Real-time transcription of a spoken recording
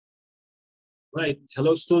Right.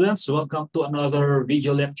 Hello, students. Welcome to another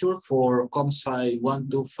video lecture for ComSci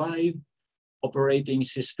 125 Operating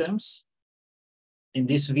Systems. In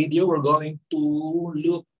this video, we're going to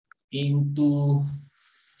look into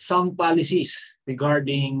some policies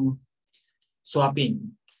regarding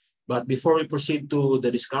swapping. But before we proceed to the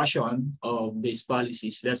discussion of these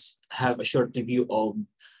policies, let's have a short review of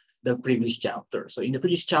the previous chapter. So in the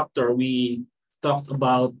previous chapter, we talked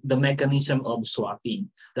about the mechanism of swapping.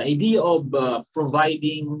 The idea of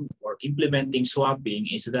providing or implementing swapping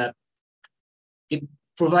is that it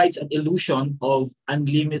provides an illusion of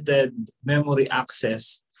unlimited memory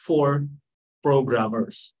access for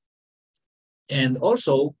programmers. And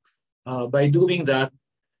also, by doing that,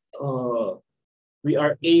 we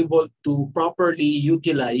are able to properly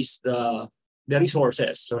utilize the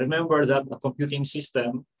resources. So remember that a computing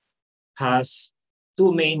system has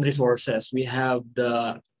two main resources. We have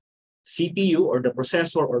the CPU or the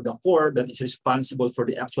processor or the core that is responsible for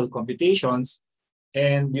the actual computations.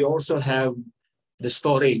 And we also have the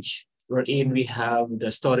storage, wherein we have the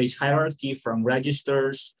storage hierarchy from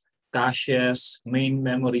registers, caches, main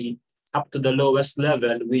memory, up to the lowest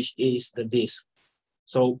level, which is the disk.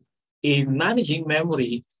 So in managing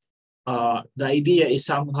memory, the idea is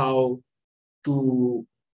somehow to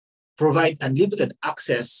provide unlimited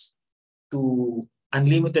access to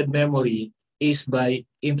unlimited memory is by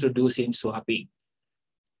introducing swapping.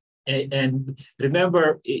 And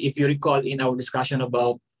remember, if you recall in our discussion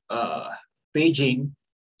about paging,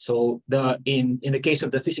 so in the case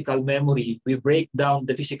of the physical memory, we break down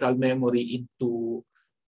the physical memory into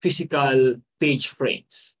physical page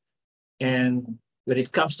frames. And when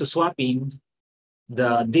it comes to swapping,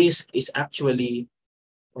 the disk is actually,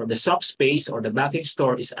 or the subspace or the backing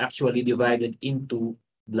store is actually divided into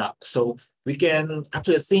blocks. So we can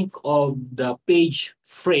actually think of the page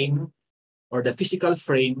frame or the physical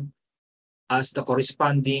frame as the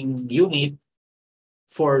corresponding unit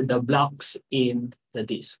for the blocks in the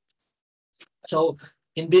disk. So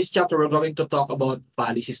in this chapter, we're going to talk about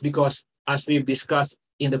policies because as we've discussed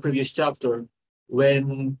in the previous chapter,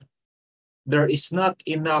 when there is not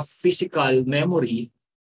enough physical memory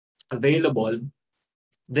available,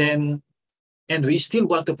 then, and we still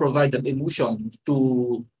want to provide an illusion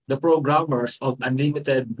to the programmers of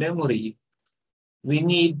unlimited memory, we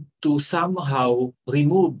need to somehow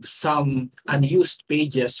remove some unused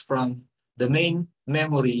pages from the main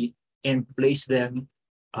memory and place them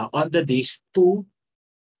on the disk to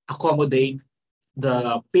accommodate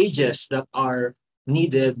the pages that are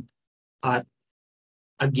needed at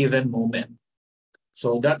a given moment.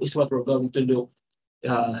 So that is what we're going to look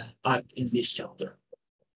at in this chapter.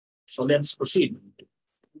 So let's proceed.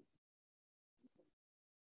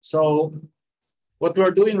 So what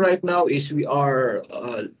we're doing right now is we are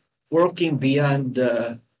working beyond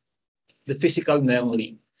the physical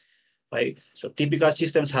memory. Right? So typical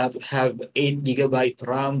systems have 8 GB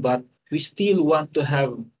RAM, but we still want to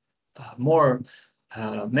have more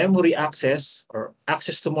memory access or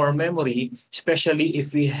access to more memory, especially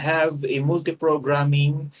if we have a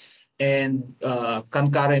multi-programming and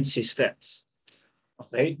concurrent systems.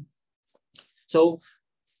 Okay. So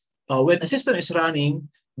when a system is running,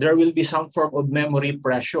 there will be some form of memory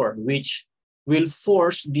pressure, which will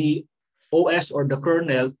force the OS or the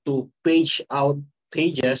kernel to page out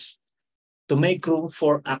pages to make room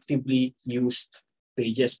for actively used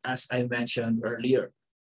pages, as I mentioned earlier.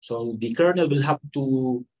 So the kernel will have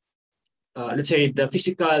to, let's say the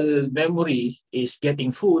physical memory is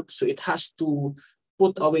getting food, so it has to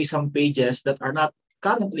put away some pages that are not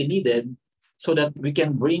currently needed so that we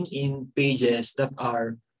can bring in pages that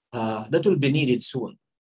are that will be needed soon.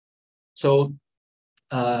 So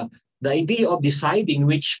the idea of deciding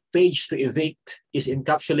which page to evict is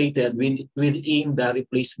encapsulated within the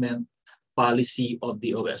replacement policy of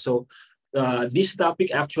the OS. So this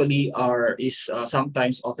topic actually is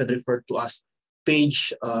sometimes often referred to as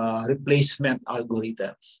page replacement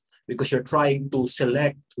algorithms, because you're trying to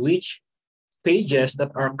select which pages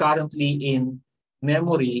that are currently in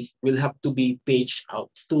memory will have to be paged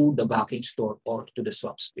out to the backing store or to the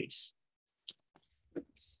swap space.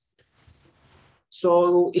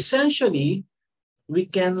 So essentially, we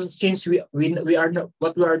can, since we are not,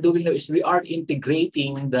 what we are doing now is we are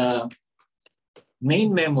integrating the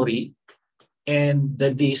main memory and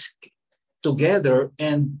the disk together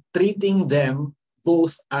and treating them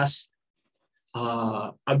both as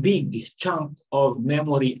a big chunk of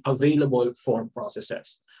memory available for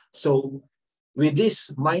processes. So with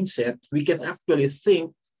this mindset, we can actually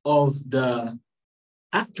think of the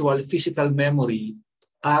actual physical memory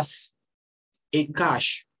as a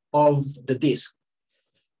cache of the disk,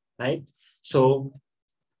 right? So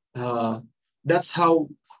that's how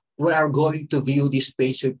we are going to view these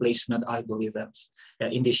page replacement algorithms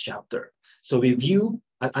in this chapter. So we view,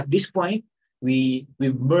 at this point, we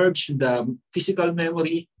merge the physical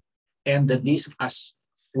memory and the disk as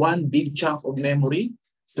one big chunk of memory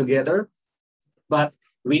together. But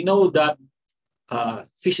we know that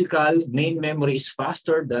physical main memory is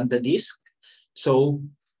faster than the disk. So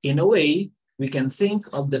in a way, we can think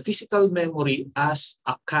of the physical memory as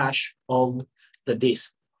a cache of the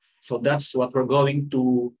disk. So that's what we're going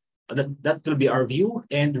to, that will be our view.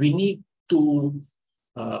 And we need to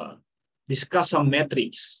discuss some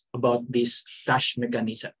metrics about this cache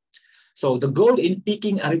mechanism. So the goal in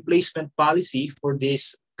picking a replacement policy for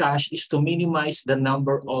this cache is to minimize the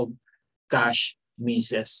number of cache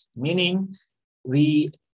misses, meaning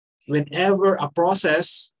whenever a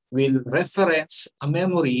process will reference a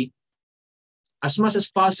memory, as much as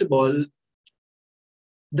possible,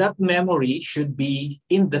 that memory should be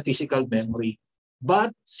in the physical memory.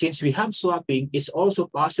 But since we have swapping, it's also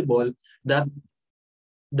possible that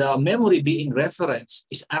the memory being referenced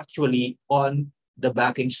is actually on the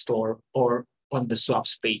backing store or on the swap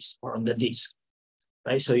space or on the disk,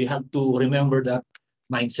 right? So you have to remember that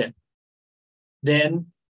mindset. Then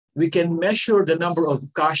we can measure the number of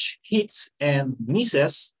cache hits and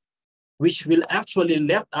misses, which will actually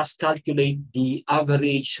let us calculate the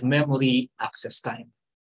average memory access time.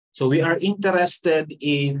 So we are interested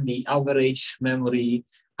in the average memory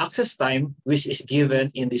access time, which is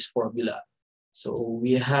given in this formula. So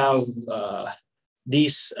we have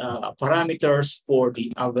these parameters for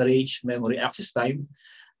the average memory access time.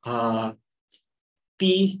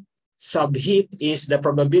 T sub hit is the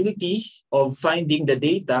probability of finding the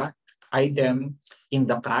data item in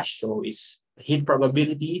the cache. So it's hit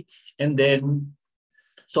probability. And then,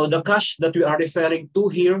 so the cache that we are referring to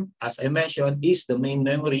here, as I mentioned, is the main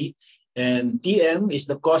memory. And TM is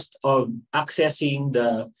the cost of accessing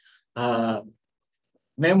the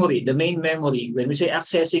memory, the main memory. When we say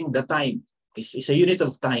accessing, the time, it's a unit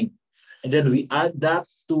of time. And then we add that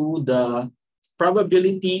to the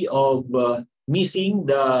probability of missing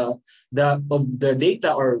the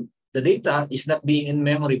data, or the data is not being in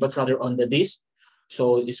memory, but rather on the disk.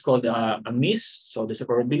 So it's called a miss. So there's a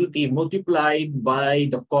probability multiplied by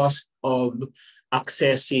the cost of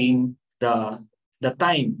accessing the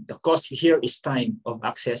time. The cost here is time of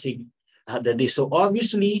accessing the disk. So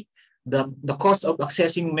obviously, the cost of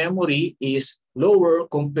accessing memory is lower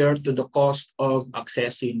compared to the cost of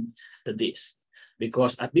accessing the disk.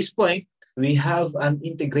 Because at this point, we have an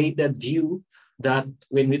integrated view that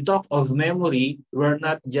when we talk of memory, we're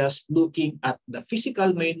not just looking at the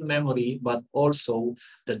physical main memory, but also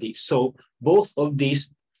the disk. So both of these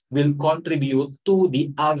will contribute to the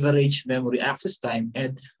average memory access time.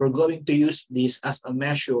 And we're going to use this as a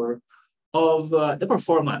measure of the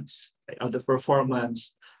performance,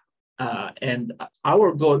 and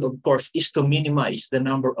our goal, of course, is to minimize the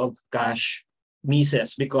number of cache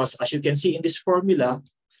misses, because as you can see in this formula,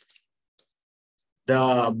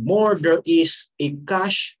 the more there is a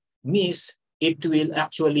cache miss, it will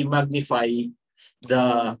actually magnify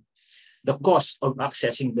the cost of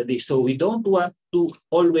accessing the disk. So we don't want to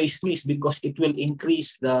always miss, because it will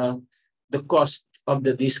increase the cost of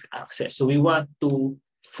the disk access. So we want to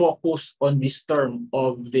focus on this term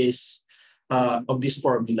of this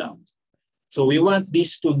formula. So we want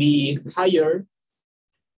this to be higher,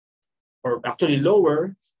 or actually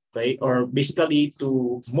lower, right? Or basically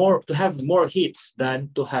to have more hits than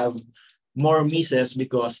to have more misses,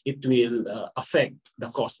 because it will affect the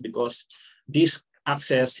cost, because disk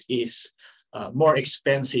access is more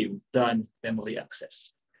expensive than memory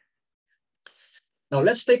access. Now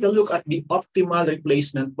let's take a look at the optimal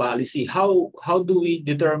replacement policy. How do we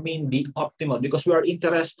determine the optimal? Because we are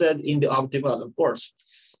interested in the optimal, of course.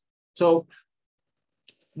 So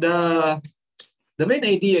the main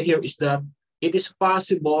idea here is that it is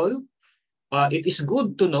possible, it is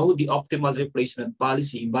good to know the optimal replacement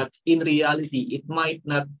policy, but in reality, it might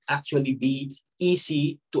not actually be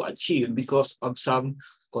easy to achieve because of some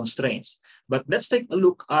constraints. But let's take a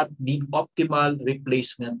look at the optimal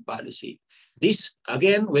replacement policy. This,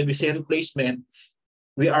 again, when we say replacement,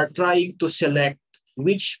 we are trying to select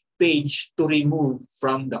which page to remove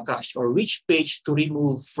from the cache, or which page to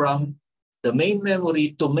remove from the main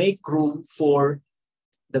memory to make room for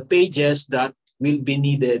the pages that will be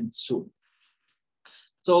needed soon.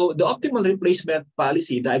 So the optimal replacement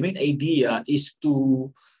policy, the main idea is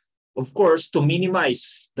to, of course, to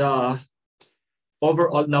minimize the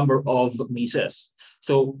overall number of misses.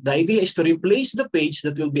 So the idea is to replace the page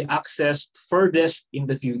that will be accessed furthest in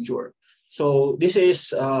the future. So this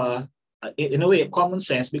is, in a way, common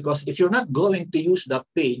sense, because if you're not going to use that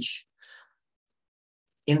page,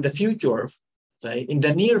 in the future, right, in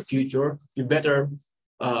the near future, you better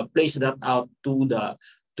place that out to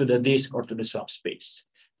the disk or to the swap space.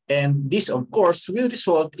 And this, of course, will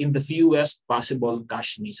result in the fewest possible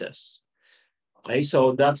cache misses. Okay,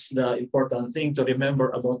 so that's the important thing to remember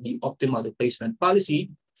about the optimal replacement policy.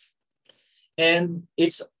 And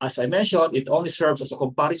it's, as I mentioned, it only serves as a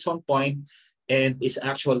comparison point, and it's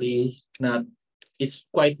actually not, it's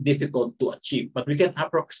quite difficult to achieve, but we can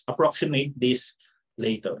approximate this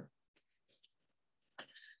later.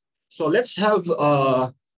 So let's have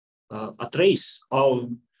a trace of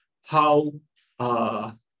how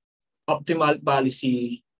optimal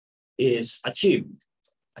policy is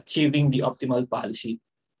achieving the optimal policy.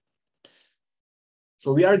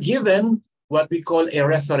 So we are given what we call a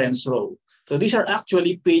reference row. So these are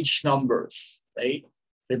actually page numbers, right?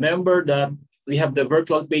 Remember that we have the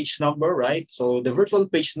virtual page number, right? So the virtual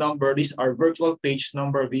page number, these are virtual page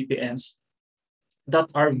number VPNs that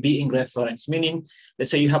are being referenced, meaning,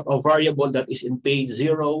 let's say you have a variable that is in page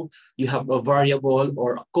 0, you have a variable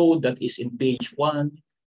or a code that is in page 1,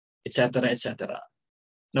 etc., etc.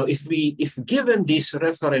 Now, if given this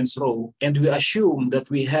reference row and we assume that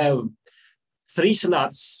we have 3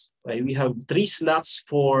 slots, right? We have 3 slots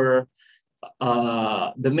for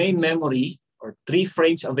the main memory, or 3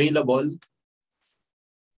 frames available.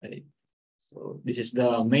 Right? So this is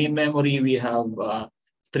the main memory. We have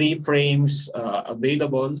 3 frames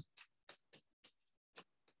available.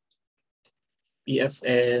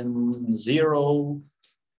 PFN 0,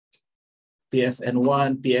 PFN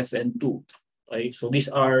 1, PFN 2. Right? So these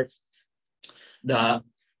are the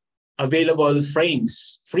available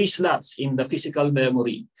frames, free slots in the physical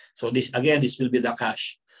memory. So this, again, this will be the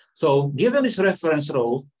cache. So given this reference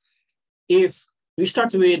row, if we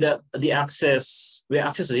start with the access, we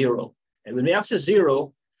access 0. And when we access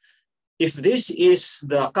 0, if this is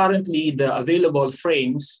currently the available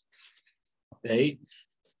frames, okay,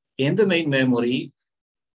 in the main memory,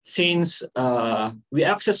 since we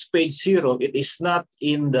access page 0, it is not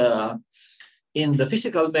in the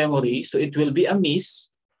physical memory, so it will be a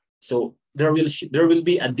miss. So there will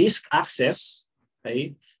be a disk access,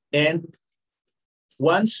 right? And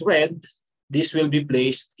once read, this will be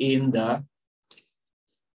placed in the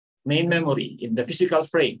main memory, in the physical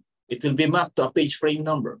frame. It will be mapped to a page frame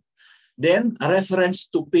number. Then a reference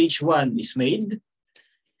to page 1 is made.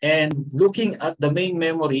 And looking at the main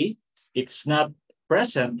memory, it's not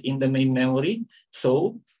present in the main memory.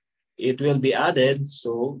 So it will be added.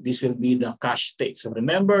 So this will be the cache state. So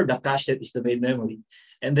remember, the cache state is the main memory.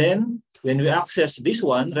 And then when we access this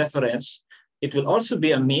one, reference, it will also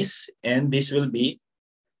be a miss. And this will be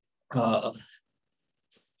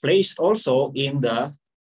placed also in the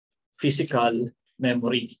physical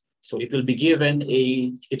memory. So it will be given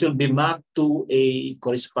it will be mapped to a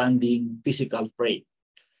corresponding physical frame.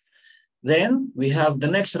 Then we have the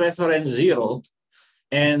next reference 0,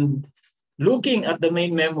 and looking at the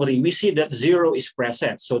main memory, we see that 0 is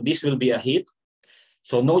present. So this will be a hit.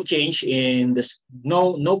 So no change in this,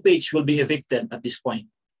 no page will be evicted at this point.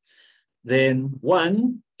 Then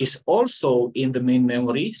 1 is also in the main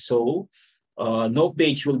memory, so no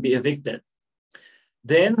page will be evicted.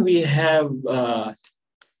 Then we have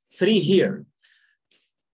 3 here.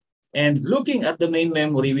 And looking at the main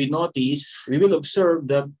memory, we will observe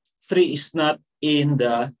that 3 is not in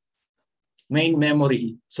the main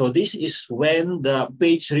memory. So this is when the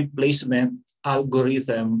page replacement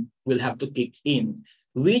algorithm will have to kick in.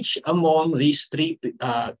 Which among these 3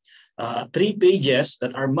 pages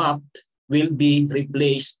that are mapped will be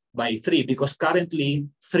replaced by 3? Because currently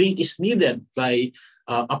 3 is needed by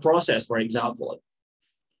a process, for example.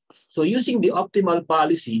 So using the optimal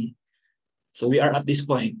policy, so we are at this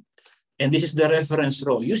point, and this is the reference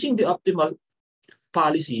row. Using the optimal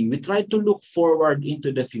policy, we try to look forward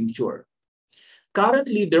into the future.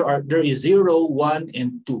 Currently, there is 0, 1,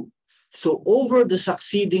 and 2. So over the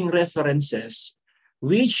succeeding references,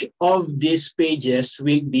 which of these pages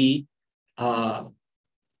will be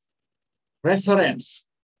referenced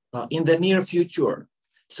in the near future?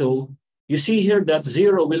 So you see here that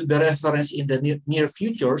 0 will be referenced in the near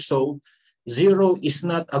future. So 0 is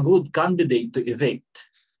not a good candidate to evict.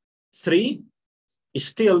 3 is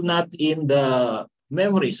still not in the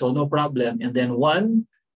memory, so no problem. And then 1,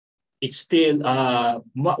 it's still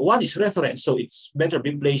 1 is referenced, so it's better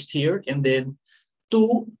be placed here. And then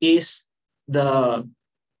 2 is the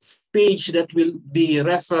page that will be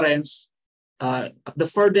referenced at the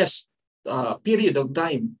furthest period of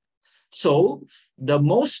time. So the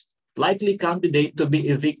most likely candidate to be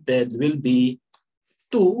evicted will be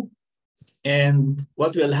 2. And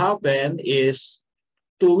what will happen is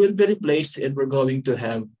 2 will be replaced, and we're going to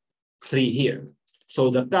have 3 here. So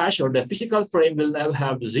the cache or the physical frame will now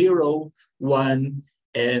have 0, 1,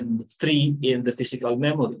 and 3 in the physical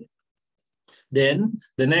memory. Then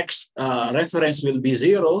the next reference will be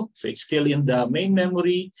 0, so it's still in the main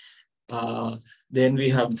memory. Then we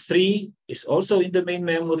have 3 is also in the main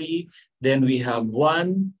memory. Then we have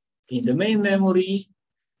 1 in the main memory.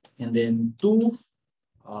 And then 2.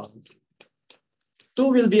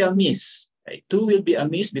 2 will be a miss. Right? 2 will be a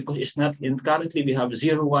miss because it's not in, currently we have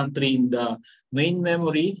 0, 1, 3 in the main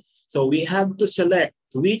memory. So we have to select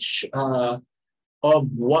which of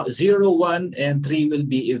 0, 1, and 3 will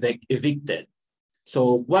be evicted.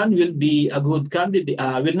 So 1 will be a good candidate,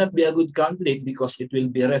 will not be a good candidate because it will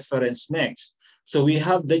be referenced next. So we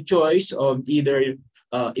have the choice of either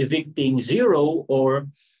evicting 0 or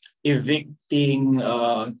evicting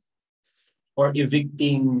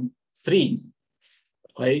 3.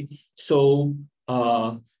 Okay, so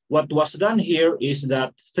what was done here is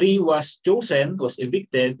that 3 was chosen, was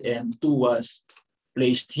evicted, and 2 was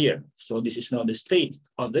placed here. So this is now the state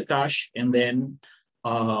of the cache. And then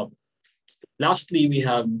lastly, we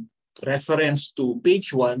have reference to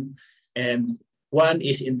page 1, and 1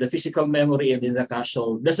 is in the physical memory and in the cache.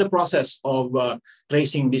 So that's the process of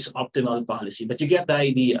tracing this optimal policy, but you get the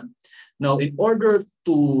idea. Now, in order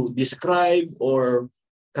to describe or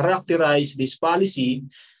characterize this policy,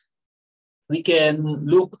 we can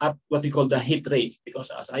look at what we call the hit rate, because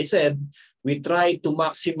as I said, we try to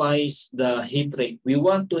maximize the hit rate. We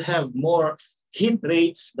want to have more hit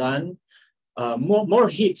rates than more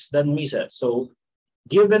hits than misses. So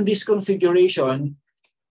given this configuration,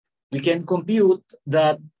 we can compute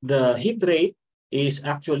that the hit rate is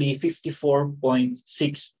actually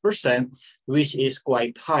 54.6%, which is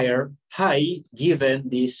quite high given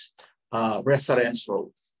this reference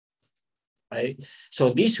row. Right? So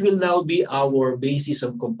this will now be our basis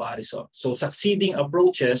of comparison. So succeeding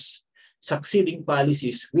approaches, succeeding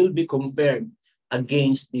policies will be compared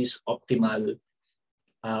against this optimal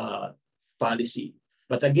policy.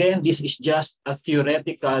 But again, this is just a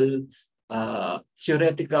theoretical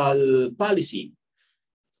policy.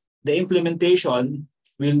 The implementation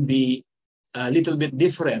will be a little bit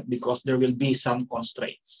different because there will be some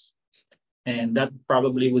constraints. And that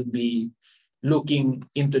probably would be looking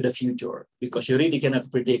into the future, because you really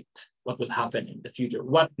cannot predict what will happen in the future,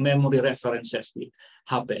 what memory references will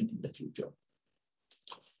happen in the future.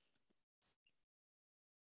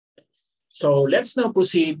 So let's now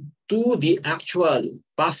proceed to the actual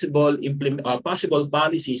possible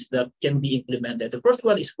policies that can be implemented. The first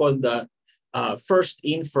one is called the first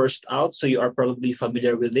in, first out. So you are probably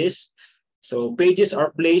familiar with this. So pages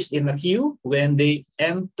are placed in a queue when they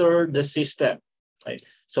enter the system. Right?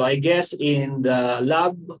 So I guess in the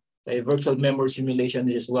lab, a virtual memory simulation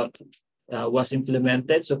is what was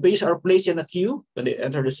implemented. So pages are placed in a queue when they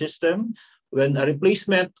enter the system. When a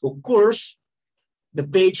replacement occurs, the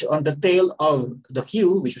page on the tail of the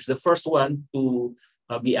queue, which was the first one to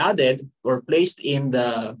be added or placed in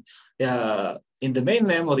the main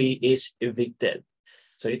memory, is evicted.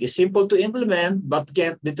 So it is simple to implement, but it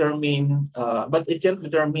can't determine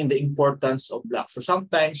the importance of blocks. So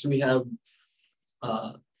sometimes we have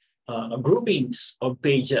groupings of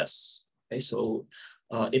pages. Okay, so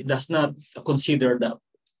it does not consider that.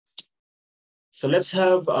 So let's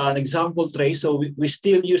have an example trace. So we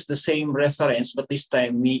still use the same reference, but this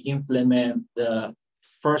time we implement the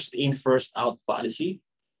first in, first out policy.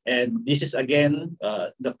 And this is again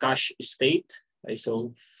the cache state. Okay,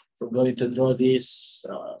 so we're going to draw this.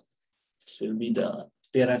 This will be the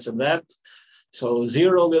appearance of that. So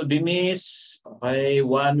 0 will be missed. Okay,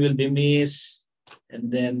 1 will be missed. And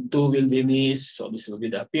then 2 will be missed. So this will be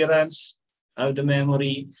the appearance of the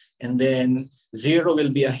memory. And then 0 will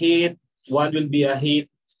be a hit. 1 will be a hit,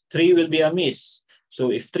 3 will be a miss.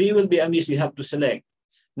 So if 3 will be a miss, we have to select.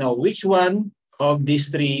 Now, which one of these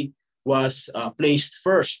 3 was placed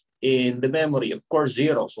first in the memory? Of course,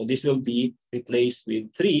 0. So this will be replaced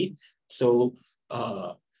with 3. So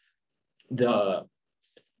the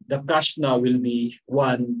cache now will be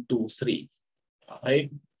 1, 2, 3.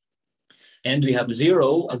 Okay. And we have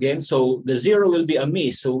 0 again. So the 0 will be a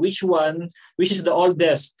miss. So which is the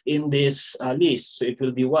oldest in this list? So it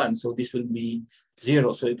will be 1. So this will be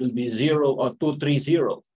 0. So it will be 0 or 2, 3,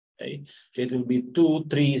 0. Okay. So it will be 2,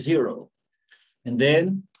 3, 0. And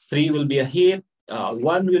then 3 will be a hit. 1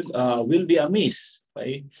 will be a miss.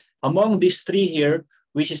 Okay. Among these 3 here,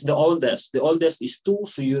 which is the oldest? The oldest is 2.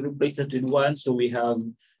 So you replace it with 1. So we have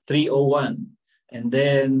 301. And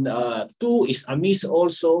then 2 is a miss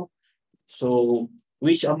also. So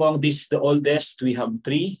which among these the oldest? We have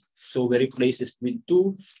 3. So we replace it with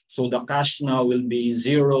 2. So the cache now will be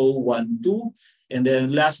 0, 1, 2. And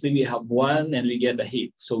then lastly, we have 1 and we get a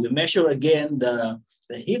hit. So we measure again the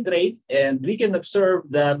hit rate, and we can observe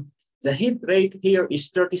that the hit rate here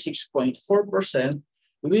is 36.4%,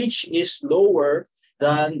 which is lower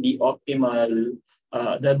than the optimal,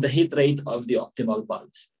 than the hit rate of the optimal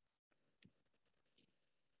pulse.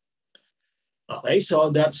 Okay, so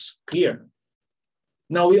that's clear.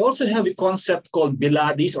 Now we also have a concept called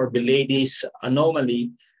Biladis or Biladis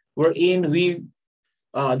anomaly, wherein the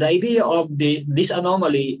idea of this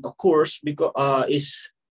anomaly occurs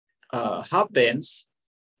because happens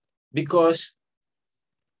because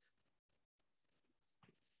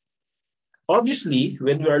obviously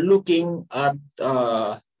when we are looking at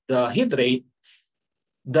the hit rate,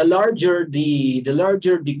 the larger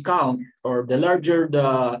the count, or the larger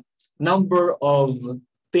the number of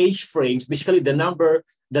page frames, basically the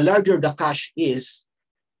larger the cache is,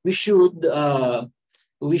 we should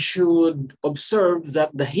observe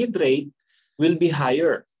that the hit rate will be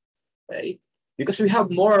higher, right? Because we have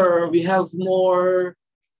more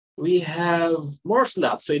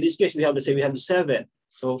slots. So in this case, let's say we have 7.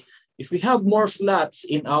 So if we have more slots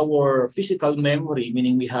in our physical memory,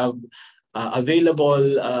 meaning we have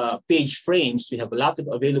available page frames, we have a lot of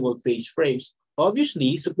available page frames,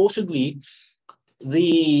 obviously, supposedly,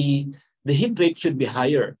 the hit rate should be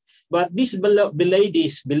higher. But this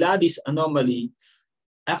Biladis anomaly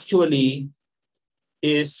actually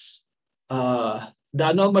is the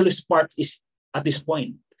anomalous part is at this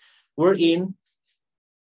point, wherein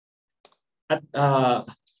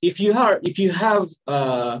if you have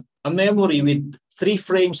a memory with 3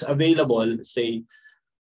 frames available, say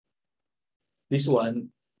this one,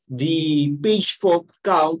 the page fault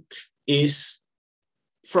count is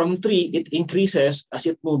from 3, it increases as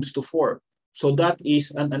it moves to 4. So that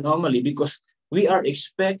is an anomaly, because we are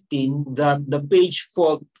expecting that the page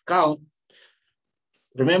fault count,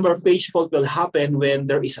 remember, page fault will happen when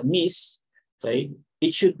there is a miss, okay?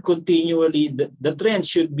 It should continually, the trend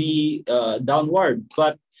should be downward.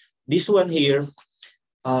 But this one here,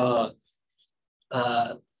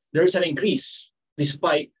 there's an increase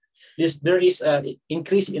despite this. There is an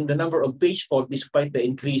increase in the number of page fault despite the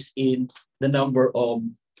increase in the number of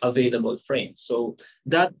available frames. So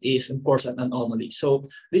that is, of course, an anomaly. So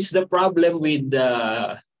this is the problem with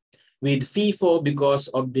FIFO because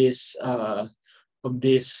of this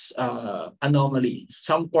anomaly.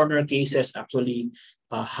 Some corner cases actually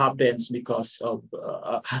happens because of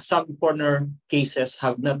some corner cases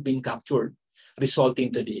have not been captured,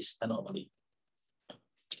 resulting to this anomaly.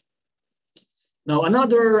 Now,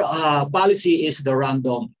 another policy is the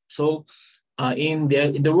random. So in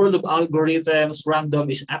the world of algorithms, random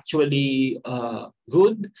is actually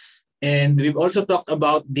good. And we've also talked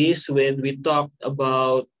about this when we talked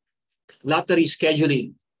about lottery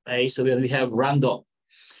scheduling. Right? So when we have a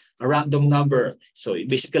random number. So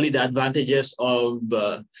basically the advantages of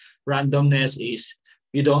randomness is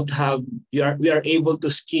we are able to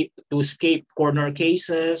escape corner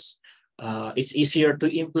cases. It's easier to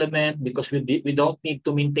implement because we don't need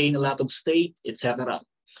to maintain a lot of state, etc.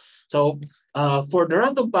 So for the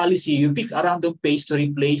random policy, you pick a random page to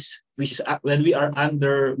replace, which is when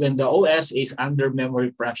the OS is under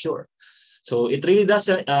memory pressure. So it really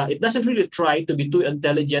doesn't really try to be too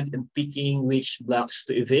intelligent in picking which blocks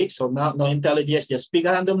to evict. So no intelligence, just pick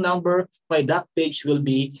a random number, by that page will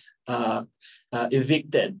be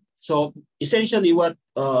evicted. So essentially when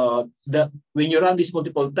you run this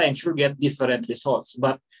multiple times, you'll get different results.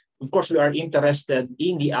 But of course, we are interested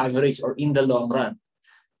in the average or in the long run,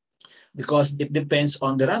 because it depends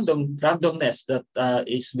on the randomness that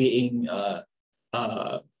is being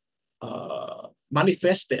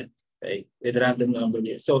manifested, okay, with random number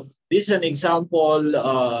here. So this is an example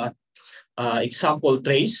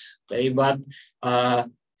trace, okay, but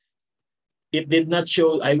it did not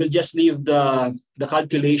show. I will just leave the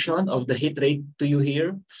calculation of the hit rate to you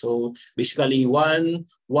here. So basically 1,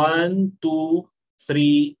 2,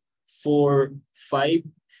 3, 4, 5.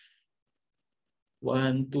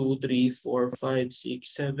 1, 2, 3, 4, 5,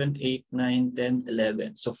 6, 7, 8, 9, 10,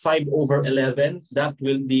 11. So 5 over 11, that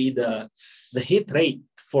will be the hit rate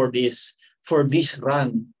for this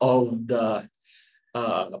run of the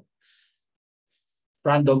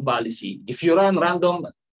random policy. If you run random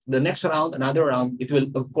the next round, another round, it will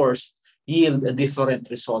of course yield a different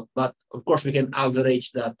result. But of course, we can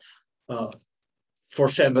average that for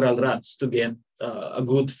several runs to get a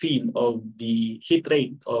good feel of the hit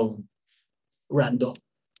rate of random.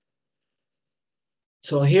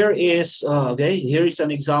 So here is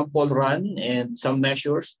an example run and some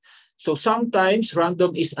measures. So sometimes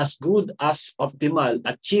random is as good as optimal,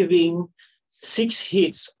 achieving 6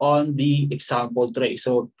 hits on the example trace.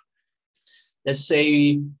 So let's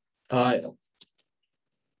say, uh,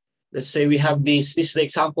 let's say we have this is the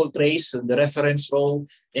example trace, the reference row,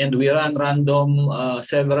 and we run random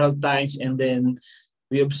several times, and then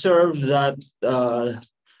we observe that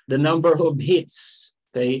the number of hits,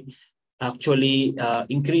 okay, actually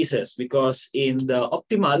increases, because in the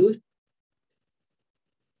optimal,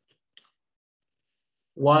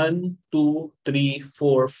 1, 2, 3,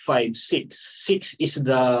 4, 5, 6. 6 is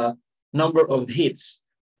the number of hits.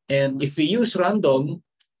 And if we use random,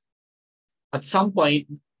 at some point,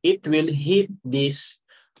 it will hit this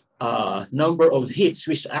number of hits,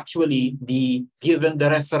 which actually given the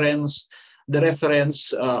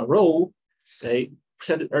reference row, okay,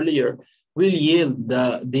 said it earlier, will yield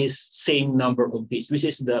this same number of hits, which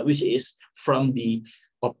is from the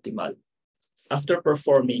optimal after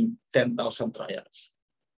performing 10,000 trials.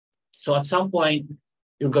 So at some point,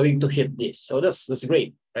 you're going to hit this. So that's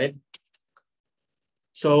great, right?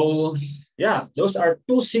 So yeah, those are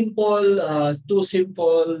two simple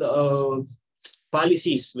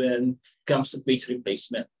policies when it comes to page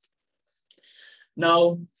replacement.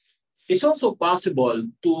 Now, it's also possible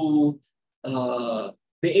to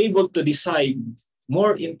be able to decide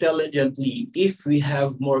more intelligently if we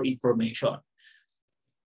have more information.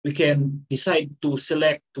 We can decide to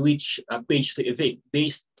select which page to evict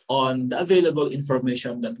based on the available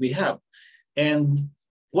information that we have. And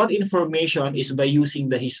what information is by using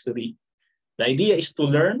the history. The idea is to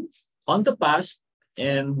learn on the past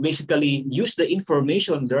and basically use the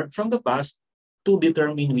information learned from the past to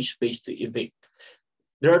determine which page to evict.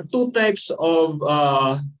 There are two types of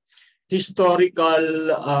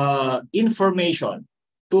historical information.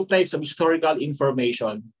 Two types of historical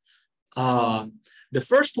information. The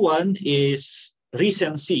first one is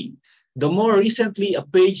recency. The more recently a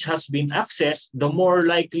page has been accessed, the more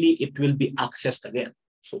likely it will be accessed again.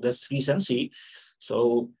 So that's recency.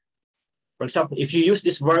 So, for example, if you use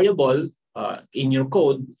this variable in your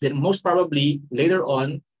code, then most probably later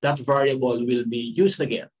on that variable will be used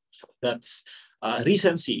again. So that's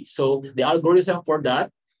recency. So the algorithm for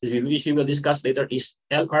that, which we will discuss later, is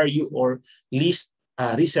LRU, or least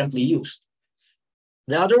recently used.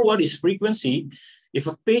 The other one is frequency. If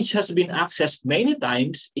a page has been accessed many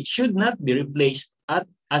times, it should not be replaced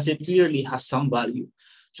as it clearly has some value.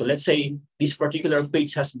 So let's say this particular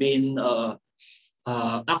page has been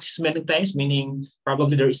accessed many times, meaning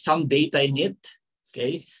probably there is some data in it,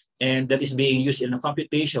 okay, and that is being used in a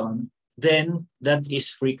computation, then that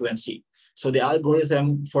is frequency. So the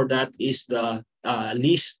algorithm for that is the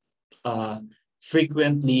least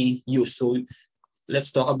frequently used. So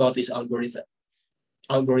let's talk about this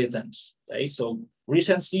algorithms, right? So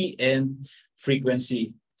recency and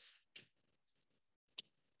frequency.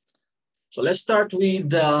 So let's start with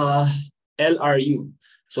the LRU.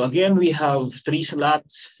 So again, we have 3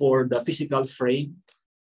 slots for the physical frame,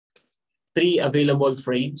 3 available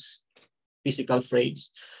frames, physical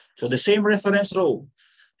frames. So the same reference row.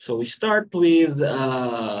 So we start with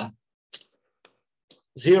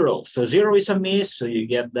 0. So 0 is a miss, so you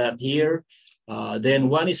get that here. Then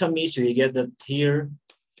 1 is a miss, so you get that here.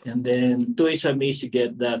 And then 2 is a miss, you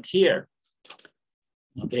get that here.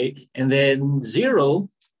 Okay, and then 0,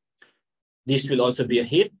 this will also be a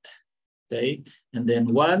hit. Okay, and then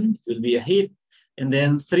 1 will be a hit, and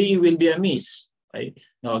then 3 will be a miss. Right?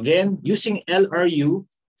 Now again, using LRU,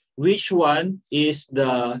 which one is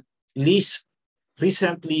the least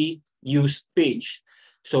recently used page?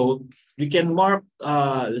 So we can mark,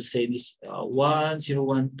 let's say this 1, 0,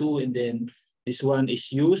 1, 2, and then this one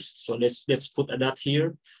is used. So let's put a dot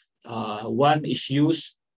here. 1 is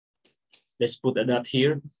used. Let's put a dot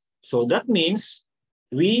here. So that means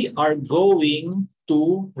we are going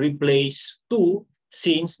to replace 2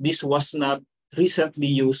 since this was not recently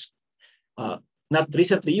used.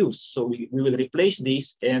 So we will replace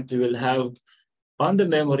this, and we will have on the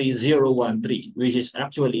memory 013, which is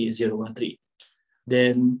actually 013.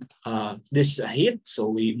 Then this is a hit, so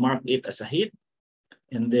we mark it as a hit.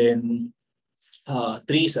 And then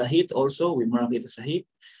 3 is a hit also, we mark it as a hit.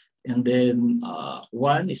 And then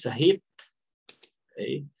 1 is a hit.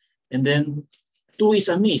 Okay. And then 2 is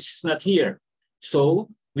a miss, it's not here. So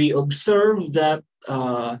we observe that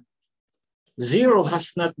 0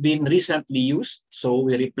 has not been recently used. So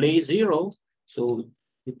we replace 0. So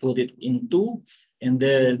we put it in 2. And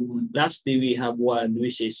then lastly, we have 1,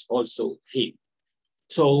 which is also hit.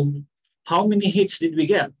 So how many hits did we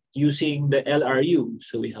get using the LRU?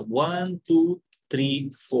 So we have 1, 2,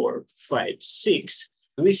 3, 4, 5, 6,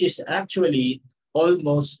 which is actually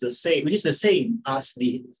almost the same, which is the same as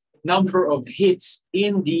the number of hits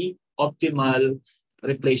in the optimal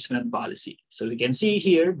replacement policy. So we can see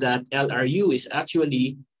here that LRU is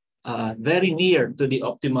actually very near to the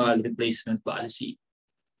optimal replacement policy.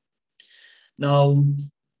 Now,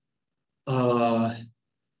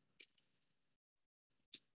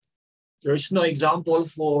 there's no example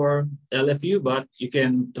for LFU, but you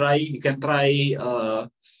can try.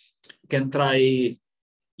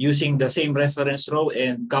 Using the same reference row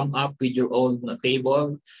and come up with your own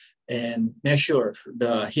table and measure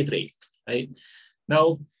the hit rate. Right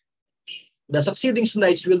now, the succeeding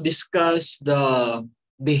slides will discuss the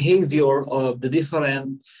behavior of the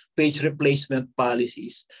different page replacement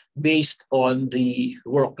policies based on the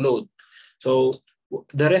workload. So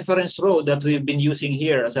the reference row that we've been using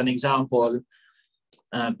here as an example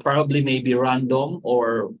probably may be random,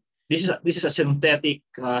 or this is a synthetic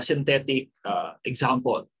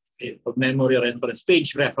example of memory reference,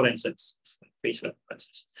 page references.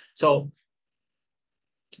 So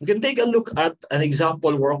we can take a look at an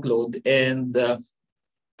example workload, and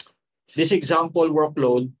this example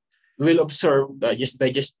workload will observe just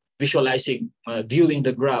by visualizing, viewing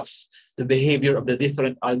the graphs, the behavior of the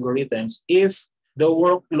different algorithms if the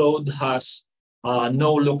workload has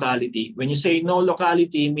no locality. When you say no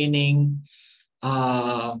locality, meaning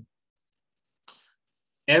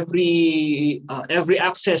every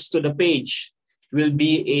access to the page will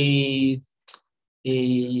be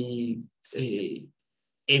a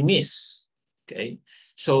miss. Okay,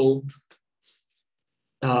 so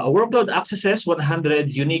a workload accesses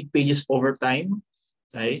 100 unique pages over time.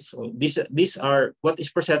 Right, so these are what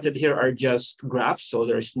is presented here are just graphs, so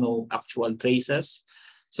there's no actual traces.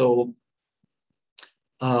 So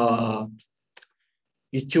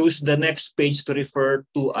you choose the next page to refer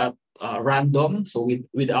to at random, so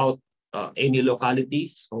without any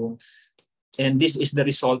locality. So, and this is the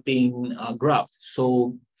resulting graph.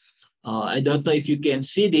 So I don't know if you can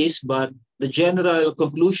see this, but the general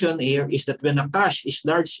conclusion here is that when a cache is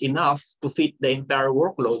large enough to fit the entire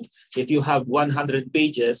workload, if you have 100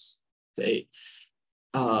 pages, okay,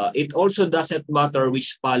 it also doesn't matter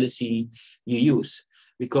which policy you use,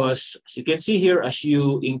 because as you can see here, as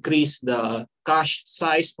you increase the cache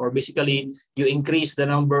size, or basically you increase the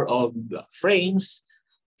number of frames,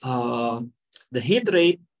 the hit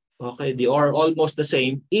rate, okay, they are almost the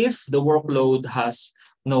same if the workload has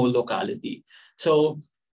no locality. So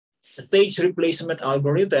the page replacement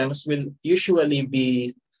algorithms will usually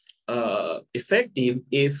be effective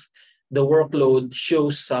if the workload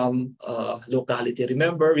shows some locality.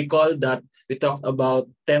 Recall that we talked about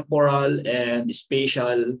temporal and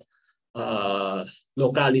spatial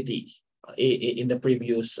locality in the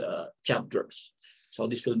previous chapters. So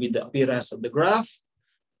this will be the appearance of the graph.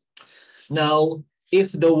 Now,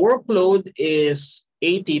 if the workload is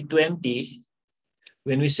 80-20,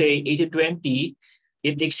 when we say 80-20,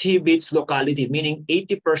 it exhibits locality, meaning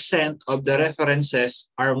 80% of the references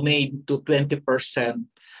are made to 20%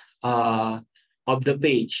 of the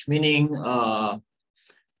page, meaning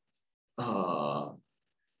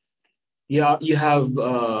you have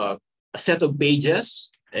a set of pages,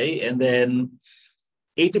 okay, and then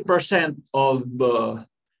 80% of the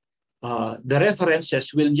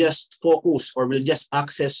references will just focus or will just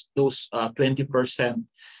access those 20%.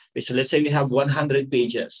 So let's say we have 100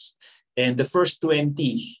 pages, and the first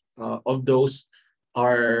 20 of those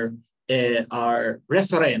are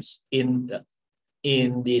referenced in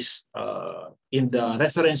the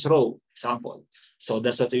reference row example. So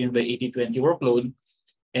that's what we mean by 80-20 workload.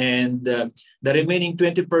 And the remaining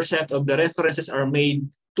 20% of the references are made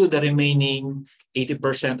to the remaining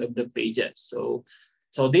 80% of the pages.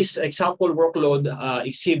 So this example workload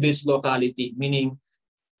exhibits locality, meaning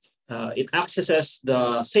it accesses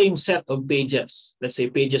the same set of pages, let's say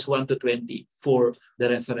pages 1 to 20 for the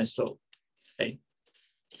reference row. Okay,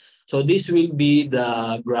 so this will be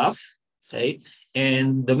the graph. Okay,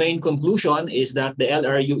 and the main conclusion is that the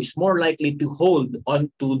LRU is more likely to hold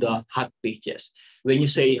onto the hot pages. When you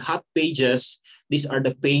say hot pages, these are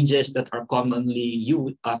the pages that are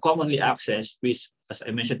commonly accessed, with, as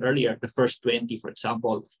I mentioned earlier, the first 20, for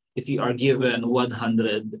example, if you are given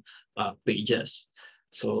 100 pages.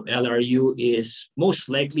 So LRU is most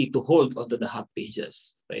likely to hold onto the hot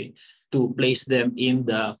pages, right, to place them in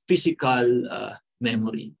the physical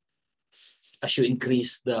memory. As you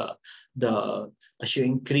increase the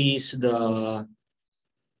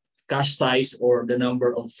cache size or the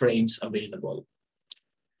number of frames available.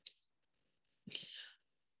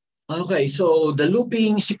 Okay, so the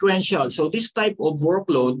looping sequential. So this type of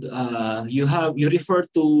workload, you refer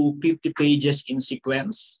to 50 pages in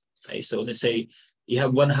sequence. Okay, so let's say you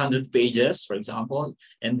have 100 pages, for example,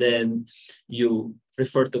 and then you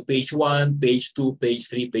refer to page 1, page 2, page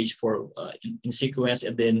 3, page 4 in sequence,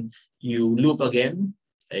 and then you loop again.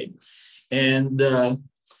 Okay? And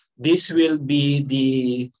this will be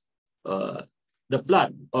the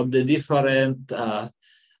plot of the different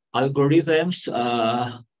algorithms,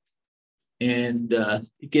 and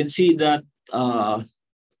you can see that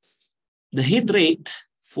the hit rate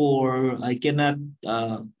for, I cannot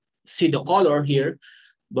see the color here,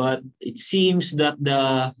 but it seems that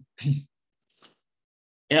the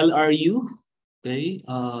LRU, okay,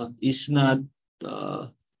 is not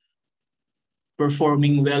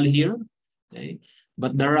performing well here, okay,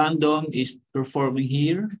 but the random is performing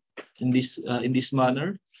here in this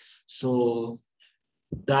manner. So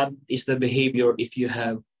that is the behavior if you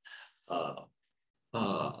have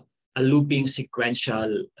a looping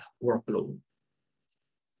sequential workload.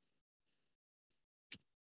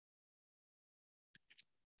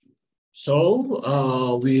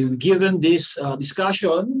 So we've given this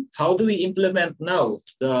discussion. How do we implement now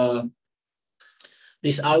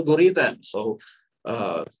this algorithm? So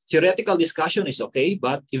theoretical discussion is okay,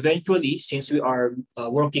 but eventually, since we are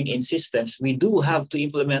working in systems, we do have to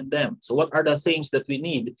implement them. So what are the things that we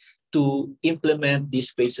need to implement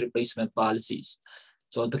these page replacement policies?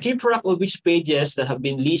 So to keep track of which pages that have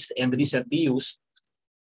been leased and recently used,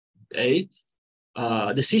 okay,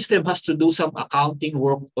 the system has to do some accounting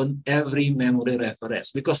work on every memory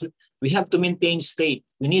reference, because we have to maintain state.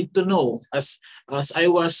 We need to know, as I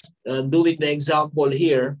was doing the example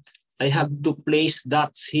here, I have to place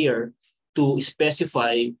dots here to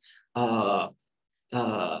specify the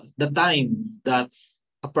time that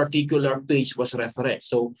a particular page was referenced.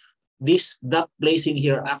 So this dot placing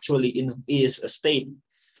here actually is a state,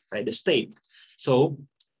 right? The state. So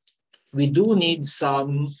we do need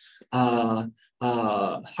some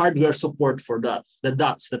hardware support for that, the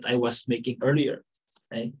dots that I was making earlier,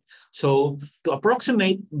 right? So to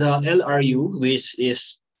approximate the LRU, which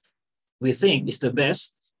is, we think, is the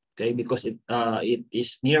best, okay, because it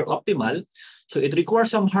is near optimal. So it requires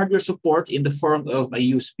some hardware support in the form of a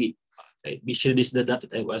use bit. Okay, this is the dot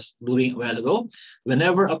that I was doing a while ago.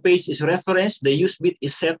 Whenever a page is referenced, the use bit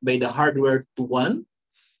is set by the hardware to 1.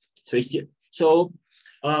 So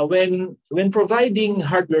when providing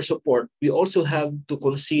hardware support, we also have to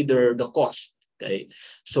consider the cost. Okay,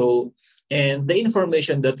 so and the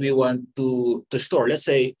information that we want to store. Let's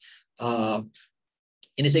say in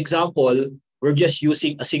this example, we're just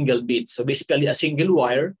using a single bit. So basically a single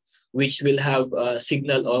wire, which will have a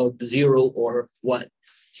signal of 0 or 1.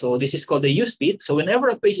 So this is called the use bit. So whenever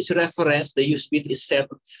a page is referenced, the use bit is set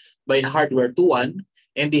by hardware to 1,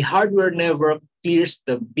 and the hardware never clears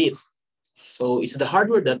the bit. So it's the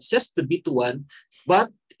hardware that sets the bit to 1,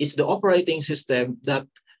 but it's the operating system that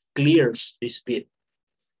clears this bit.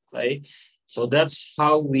 Okay, so that's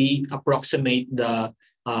how we approximate the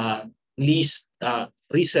least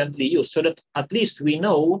recently used, so that at least we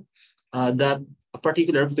know that a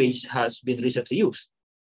particular page has been recently used.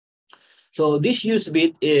 So this use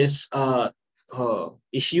bit is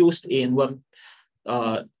used in what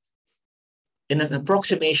in an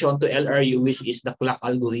approximation to LRU, which is the clock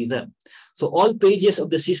algorithm. So all pages of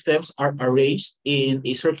the systems are arranged in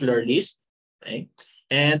a circular list, okay?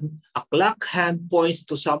 And a clock hand points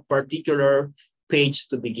to some particular page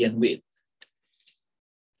to begin with.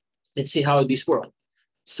 Let's see how this works.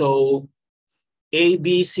 So A,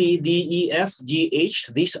 B, C, D, E, F, G, H,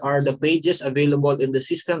 these are the pages available in the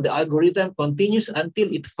system. The algorithm continues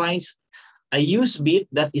until it finds a use bit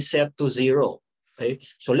that is set to 0. Okay,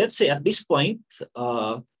 so let's say at this point,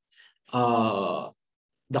 the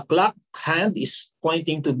clock hand is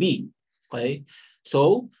pointing to B. Okay,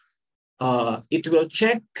 so it will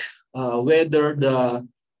check whether the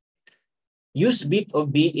use bit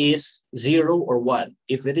of B is 0 or 1.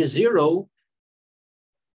 If it is 0,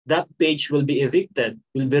 that page will be evicted,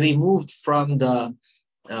 will be removed from the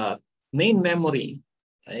main memory,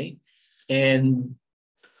 right? And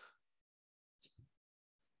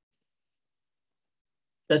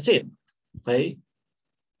that's it, okay?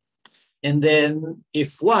 And then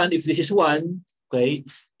if this is 1, okay,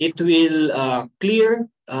 it will clear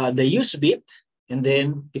the use bit, and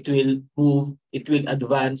then it will move, it will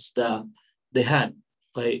advance the hand.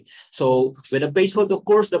 Okay, so when the page for the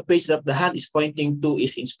course, the page that the hand is pointing to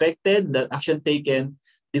is inspected, the action taken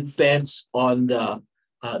depends on the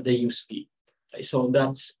use bit. Okay, so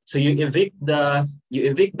you evict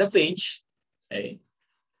the page, okay,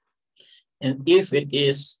 and if it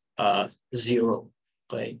is 0,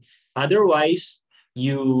 okay. Otherwise,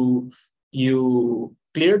 you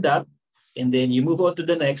clear that, and then you move on to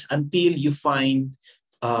the next until you find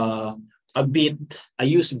a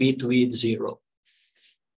use bit with 0.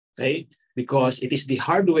 Okay, because it is the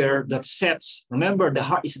hardware that sets. Remember,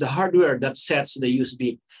 it's the hardware that sets the use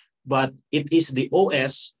bit, but it is the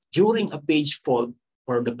OS during a page fault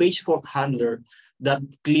or the page fault handler that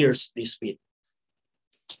clears this bit.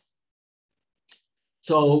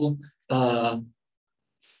 So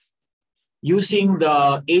using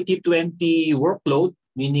the 80-20 workload,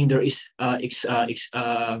 meaning there is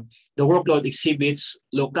the workload exhibits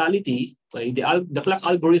locality. The clock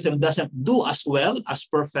algorithm doesn't do as well as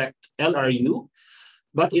perfect LRU,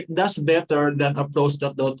 but it does better than approach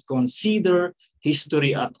that don't consider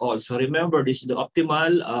history at all. So remember, this is the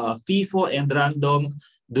optimal. FIFO and random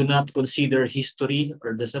do not consider history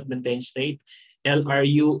or does not maintain state.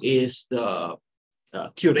 LRU is the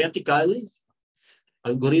theoretical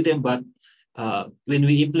algorithm, but when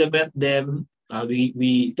we implement them,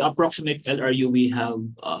 to approximate LRU, we have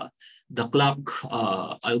the clock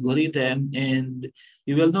algorithm, and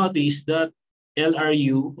you will notice that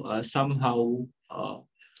LRU somehow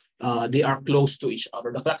they are close to each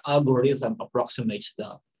other. The clock algorithm approximates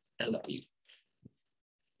the LRU.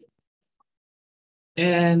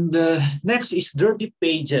 And next is dirty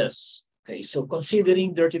pages. Okay, so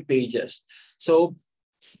considering dirty pages. So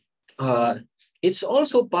it's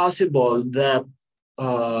also possible that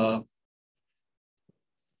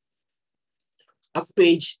a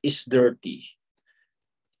page is dirty.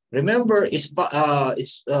 Remember,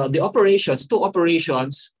 the operations, two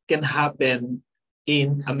operations can happen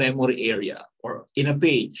in a memory area or in a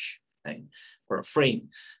page, right, or a frame.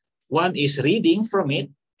 One is reading from it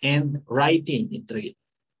and writing into it.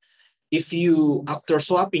 If you, after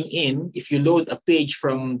swapping in, if you load a page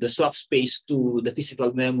from the swap space to the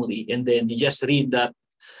physical memory and then you just read that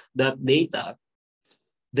data,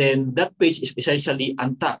 then that page is essentially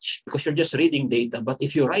untouched because you're just reading data. But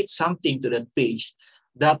if you write something to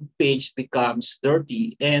that page becomes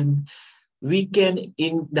dirty. And we can,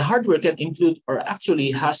 the hardware can include or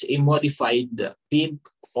actually has a modified bit,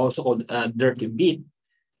 also called a dirty bit,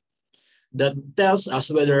 that tells us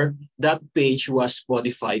whether that page was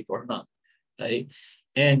modified or not. Okay?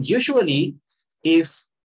 And usually, if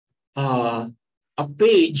a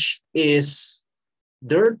page is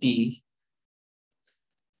dirty,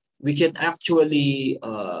 we can actually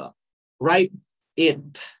write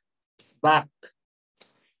it back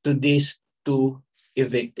to this to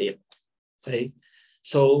evict it. Okay,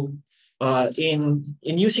 so in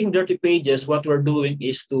using dirty pages, what we're doing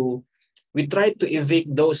is we try to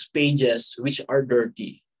evict those pages which are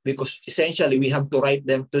dirty, because essentially we have to write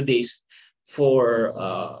them to this for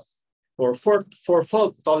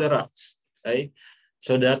fault tolerance, right?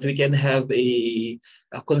 So that we can have a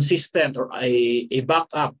consistent or a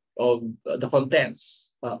backup of the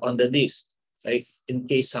contents on the disk, right? In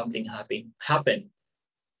case something happened.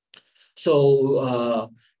 So,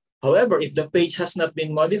 however, if the page has not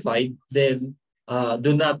been modified, then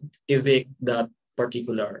do not evict that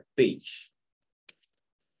particular page.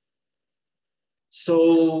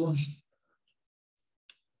 So,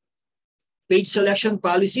 page selection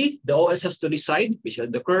policy, the OS has to decide, which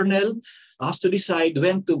is the kernel has to decide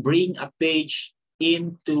when to bring a page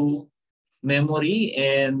into memory,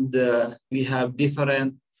 and we have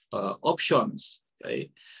different options,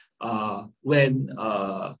 right?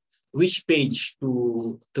 Which page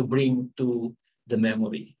to bring to the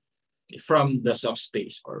memory from the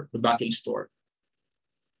subspace or the backing store.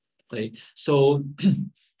 Okay, so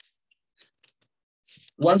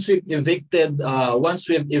once we've evicted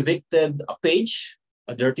a page,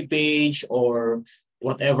 a dirty page or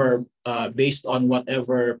whatever, based on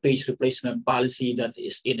whatever page replacement policy that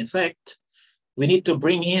is in effect, we need to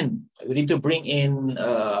bring in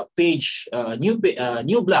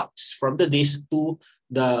new blocks from the disk to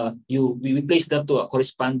we place that to a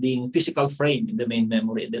corresponding physical frame in the main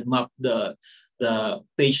memory, and then map the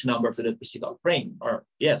page number to the physical frame. Or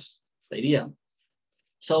yes, that's the idea.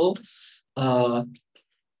 So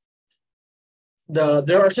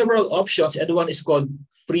there are several options, and one is called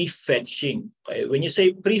prefetching. Okay? When you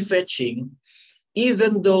say prefetching,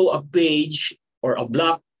 even though a page or a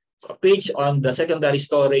page on the secondary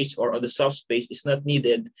storage or on the subspace is not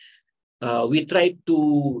needed, we try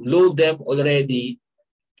to load them already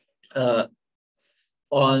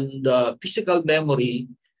on the physical memory,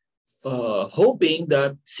 hoping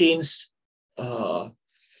that since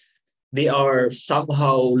they are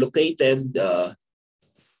somehow located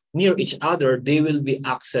near each other, they will be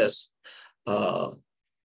accessed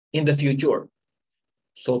in the future.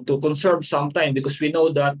 So to conserve some time, because we know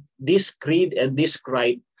that disk read and disk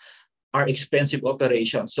write are expensive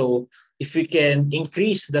operations. So if we can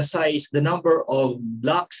increase the size, the number of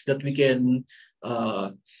blocks that we can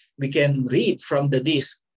read from the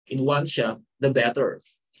disk in one shot, the better.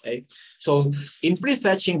 Okay? So in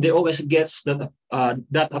prefetching, the OS gets that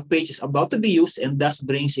a page is about to be used and thus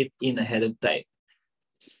brings it in ahead of time.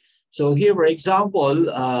 So here, for example,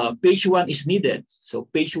 page 1 is needed. So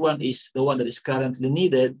page 1 is the one that is currently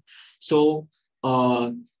needed. So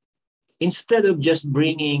instead of just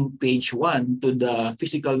bringing page 1 to the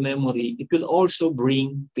physical memory, it will also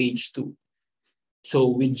bring page 2. So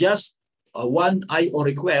with just one I/O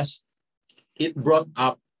request, it brought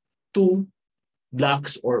up 2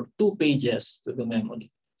 blocks or 2 pages to the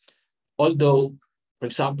memory. Although, for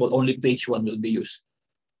example, only page 1 will be used.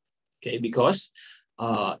 Okay, because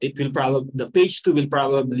it will probably, the page 2 will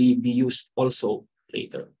probably be used also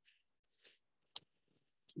later.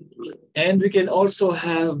 And we can also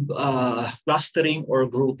have clustering or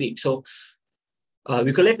grouping. So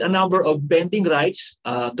we collect a number of pending writes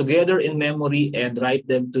together in memory and write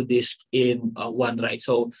them to disk in one write.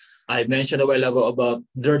 So I mentioned a while ago about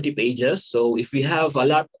dirty pages. So if we have a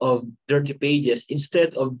lot of dirty pages,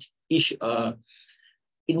 instead of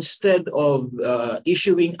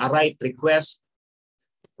issuing a write request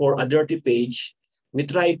for a dirty page, we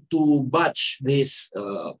try to batch these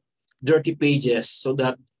dirty pages so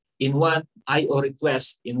that in one I/O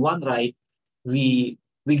request, in one write, we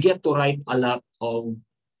get to write a lot of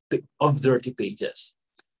dirty pages.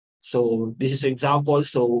 So this is an example.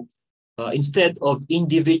 So instead of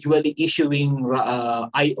individually issuing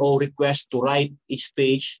I/O requests to write each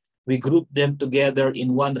page, we group them together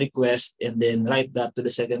in one request and then write that to the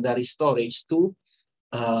secondary storage to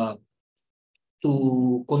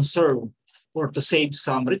conserve or to save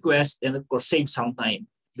some requests and of course save some time,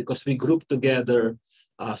 because we group together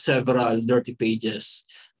several dirty pages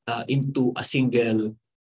into a single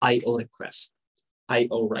I/O request,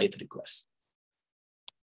 I/O write request.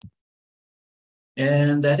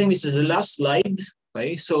 And I think this is the last slide.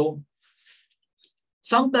 Okay, so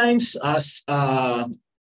sometimes as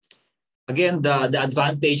again, the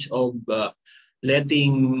advantage of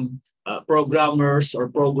letting programmers or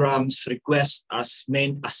programs request a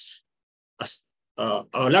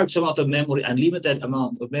large amount of memory, unlimited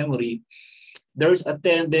amount of memory, there's a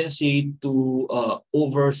tendency to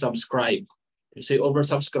oversubscribe. You say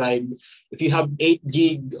oversubscribe. If you have 8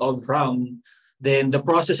 gig of RAM, then the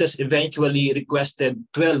processes eventually requested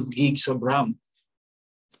 12 gigs of RAM.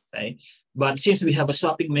 Okay? But since we have a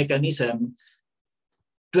swapping mechanism,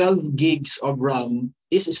 12 gigs of RAM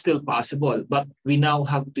is still possible, but we now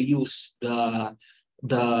have to use the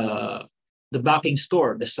backing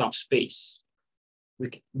store, the swap space.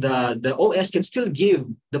 The OS can still give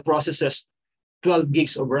the processes 12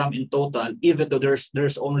 gigs of RAM in total, even though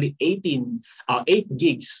there's only 8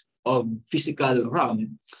 gigs of physical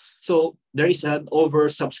RAM. So there is an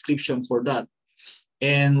oversubscription for that.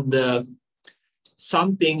 And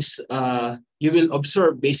some things you will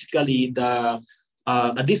observe basically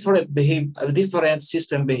a different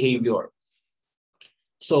system behavior.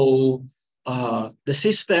 So the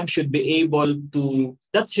system should be able to,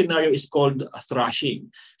 that scenario is called a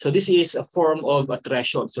thrashing. So this is a form of a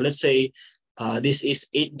threshold. So let's say this is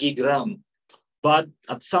 8 gig RAM, but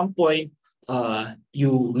at some point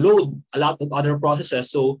you load a lot of other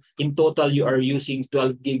processes. So in total, you are using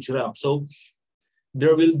 12 gigs RAM. So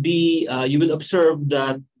there will be, you will observe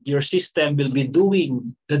that your system will be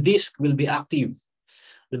doing, the disk will be active.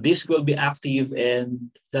 The disk will be active, and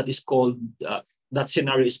that is called, that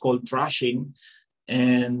scenario is called thrashing.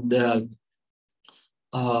 And the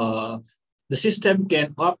system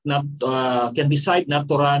can can decide not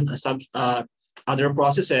to run some other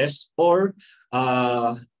processes, or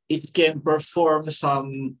it can perform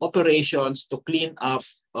some operations to clean up,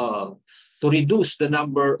 to reduce the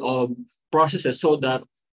number of processes so that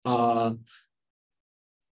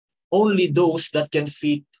only those that can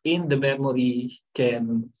fit in the memory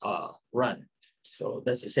can run. So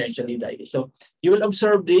that's essentially the idea. So you will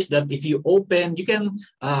observe this, that if you open, you can,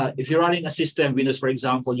 if you're running a system, Windows, for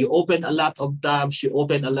example, you open a lot of tabs, you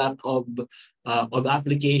open a lot of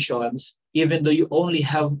applications, even though you only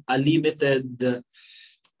have a limited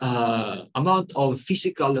amount of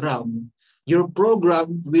physical RAM, your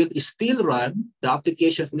program will still run, the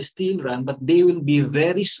applications will still run, but they will be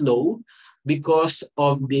very slow because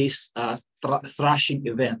of this thrashing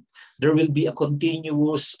event. There will be a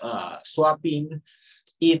continuous swapping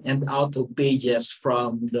in and out of pages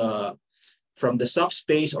from the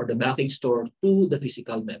subspace or the backing store to the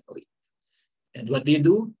physical memory. And what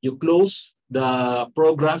do? You close the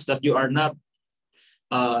programs that you are not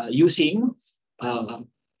using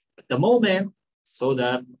at the moment, so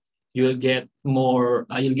that you'll get more,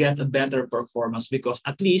 you'll get a better performance, because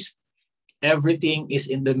at least everything is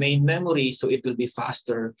in the main memory, so it will be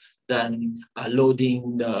faster than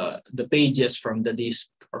loading the pages from the disk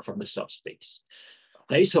or from the subspace.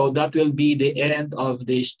 Okay, so that will be the end of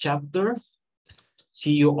this chapter.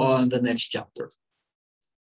 See you on the next chapter.